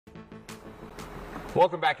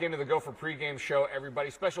Welcome back into the Gopher Pregame Show,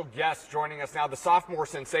 everybody. Special guest joining us now, the sophomore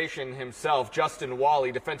sensation himself, Justin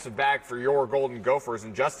Walley, defensive back for your Golden Gophers.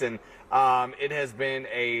 And Justin, it has been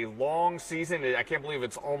a long season. I can't believe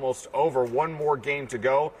it's almost over. One more game to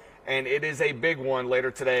go, and it is a big one later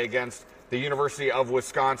today against the University of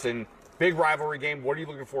Wisconsin. Big rivalry game. What are you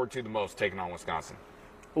looking forward to the most taking on Wisconsin?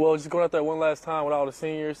 Well, just going out there one last time with all the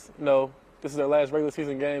seniors. This is their last regular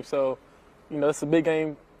season game, so it's a big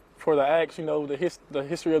game for the Axe, the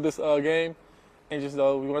history of this game, and just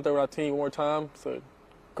we went there with our team one more time. So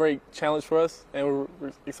great challenge for us, and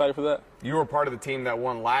we're excited for that. You were part of the team that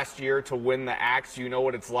won last year to win the Axe. You know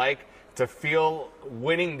what it's like to feel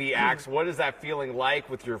winning the Axe. What is that feeling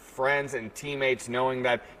like with your friends and teammates, knowing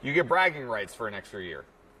that you get bragging rights for an extra year?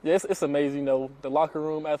 Yeah, it's amazing. The locker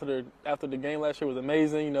room after the game last year was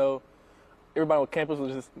amazing. Everybody on campus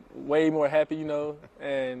was just way more happy.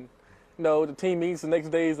 And the team meets the next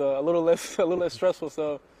day is a little less stressful.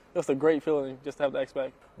 So it's a great feeling just to have the X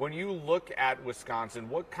back. When you look at Wisconsin,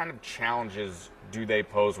 what kind of challenges do they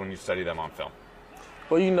pose when you study them on film?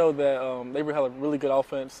 Well, that they have a really good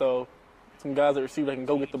offense. So some guys that receive that can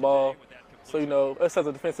go get the ball. So us as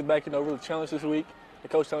a defensive back, really challenged this week. The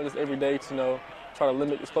coach challenges every day to try to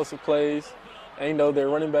limit explosive plays. And their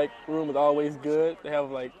running back room is always good. They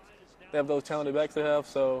have those talented backs they have.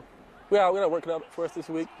 So we got to work it out for us this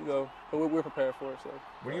week, but we're prepared for it. So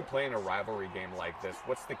when you play in a rivalry game like this,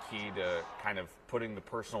 what's the key to kind of putting the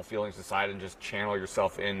personal feelings aside and just channel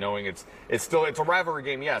yourself in, knowing it's a rivalry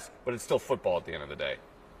game, yes, but it's still football at the end of the day?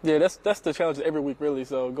 Yeah, that's the challenge every week, really.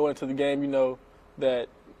 So going into the game, that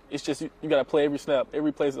it's just you got to play every snap,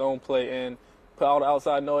 every play's its own play, and put all the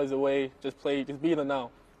outside noise away. Just be in the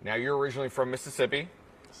now. Now you're originally from Mississippi.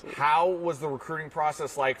 How was the recruiting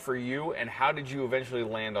process like for you, and how did you eventually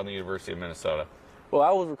land on the University of Minnesota? Well,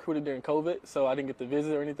 I was recruited during COVID, so I didn't get to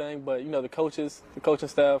visit or anything. But the coaches, the coaching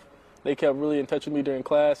staff, they kept really in touch with me during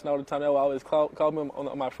class, and all the time they would always call me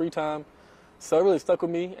on my free time. So it really stuck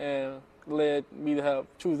with me and led me to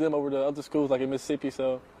choose them over the other schools like in Mississippi.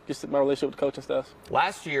 So just my relationship with the coaching staff.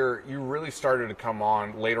 Last year, you really started to come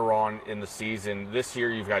on later on in the season. This year,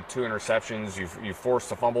 you've got 2 interceptions. You've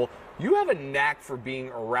forced a fumble. You have a knack for being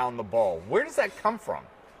around the ball. Where does that come from?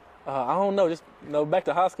 I don't know. Just back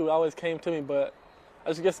to high school, it always came to me. But I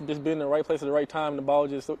just guess just being in the right place at the right time, and the ball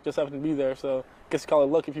just happened to be there. So I guess you call it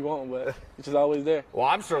luck if you want, but it's just always there. Well,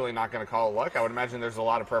 I'm certainly not going to call it luck. I would imagine there's a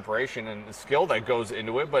lot of preparation and skill that goes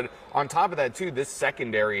into it. But on top of that, too, this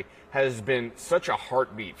secondary has been such a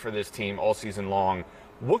heartbeat for this team all season long.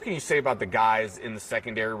 What can you say about the guys in the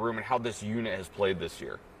secondary room and how this unit has played this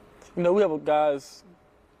year? We have guys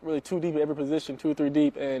really 2 deep at every position, 2 or 3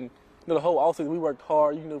 deep, and the whole offseason we worked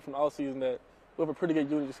hard. You knew from the offseason that we have a pretty good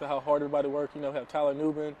unit, just how hard everybody worked. We have Tyler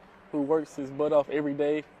Newbin, who works his butt off every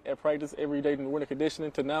day at practice, every day in the winter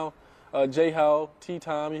conditioning, to now J. Howe,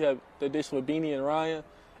 T-Time. You have the addition of Beanie and Ryan,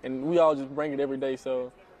 and we all just bring it every day.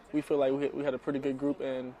 So we feel like we had a pretty good group,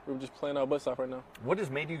 and we're just playing our butts off right now. What has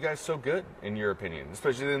made you guys so good, in your opinion,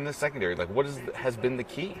 especially in the secondary? What has been the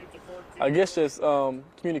key? I guess just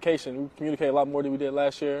communication. We communicate a lot more than we did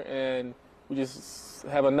last year, and we just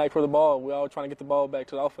have a knack for the ball. We're all trying to get the ball back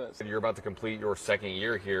to the offense. You're about to complete your 2nd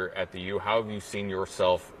year here at the U. How have you seen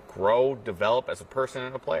yourself grow, develop as a person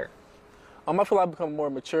and a player? I feel like I've become more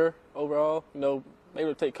mature overall. Able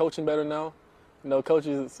to take coaching better now.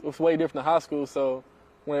 Coaches, it's way different than high school, so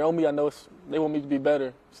when they own me, I know they want me to be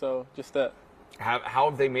better. So just that. How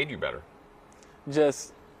have they made you better?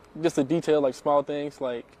 Just the detail, like small things,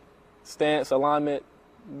 like stance, alignment,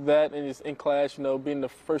 that, and just in class, being in the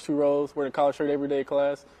first 2 rows, wearing a collar shirt every day in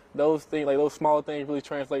class. Those things, those small things, really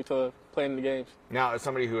translate to playing in the games. Now, as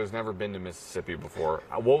somebody who has never been to Mississippi before,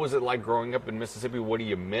 what was it like growing up in Mississippi? What do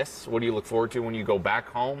you miss? What do you look forward to when you go back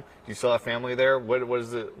home? Do you still have family there? What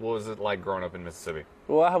was it like growing up in Mississippi?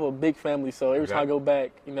 Well, I have a big family, so every time I go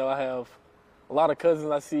back, I have a lot of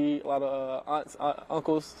cousins I see, a lot of aunts,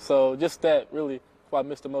 uncles. So just that, really, is what I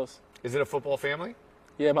miss the most. Is it a football family?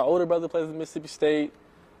 Yeah, my older brother plays at Mississippi State.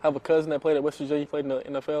 I have a cousin that played at West Virginia, played in the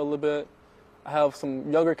NFL a little bit. I have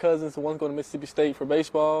some younger cousins, the ones going to Mississippi State for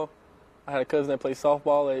baseball. I had a cousin that played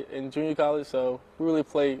softball in junior college, so we really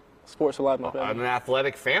play sports a lot in my family. An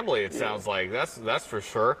athletic family, it sounds like. That's for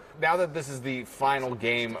sure. Now that this is the final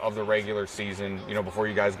game of the regular season, before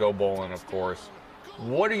you guys go bowling, of course,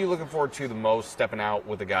 what are you looking forward to the most stepping out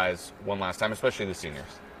with the guys one last time, especially the seniors?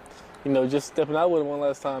 Just stepping out with them one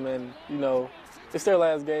last time, and, it's their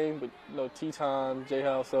last game, but, T-Time,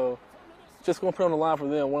 J-House, so just going to put on the line for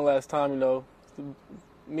them one last time,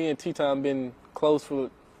 Me and T-Time been close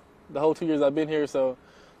for the whole 2 years I've been here, so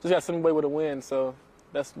just got somebody with a win, so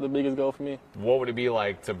that's the biggest goal for me. What would it be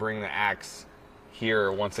like to bring the Axe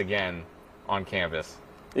here once again on campus?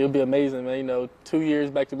 It would be amazing, man. You know, 2 years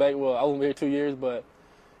back-to-back. Well, I won't be here 2 years, but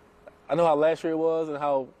I know how last year it was and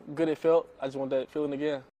how good it felt. I just want that feeling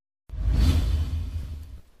again.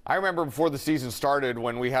 I remember before the season started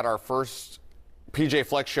when we had our first PJ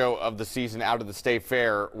Flex show of the season out of the State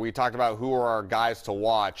Fair, we talked about who are our guys to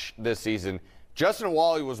watch this season. Justin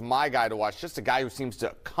Walley was my guy to watch, just a guy who seems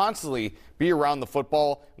to constantly be around the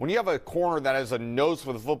football. When you have a corner that has a nose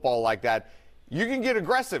for the football like that, you can get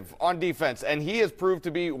aggressive on defense, and he has proved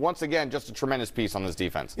to be, once again, just a tremendous piece on this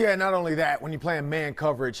defense. Yeah, not only that, when you play in man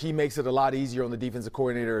coverage, he makes it a lot easier on the defensive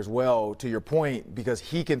coordinator as well, to your point, because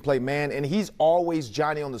he can play man, and he's always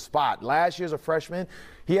Johnny on the spot. Last year as a freshman,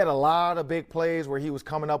 he had a lot of big plays where he was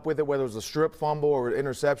coming up with it, whether it was a strip fumble or an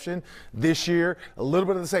interception. This year, a little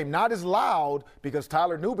bit of the same. Not as loud, because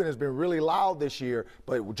Tyler Nubin has been really loud this year,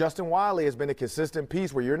 but Justin Walley has been a consistent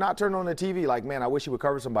piece where you're not turning on the TV like, man, I wish he would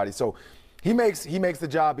cover somebody. So he makes the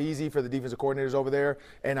job easy for the defensive coordinators over there,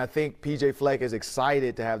 and I think PJ Fleck is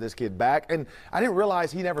excited to have this kid back. And I didn't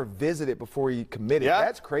realize he never visited before he committed. Yeah.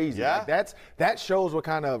 That's crazy. Yeah. Like that shows what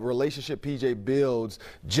kind of relationship PJ builds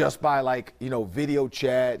just by, like, you know, video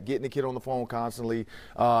chat, getting the kid on the phone constantly,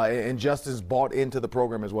 and Justin's bought into the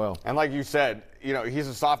program as well. And like you said, you know, he's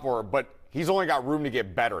a sophomore, but he's only got room to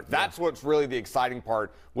get better. That's what's really the exciting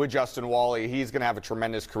part with Justin Walley. He's going to have a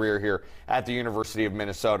tremendous career here at the University of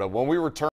Minnesota. When we return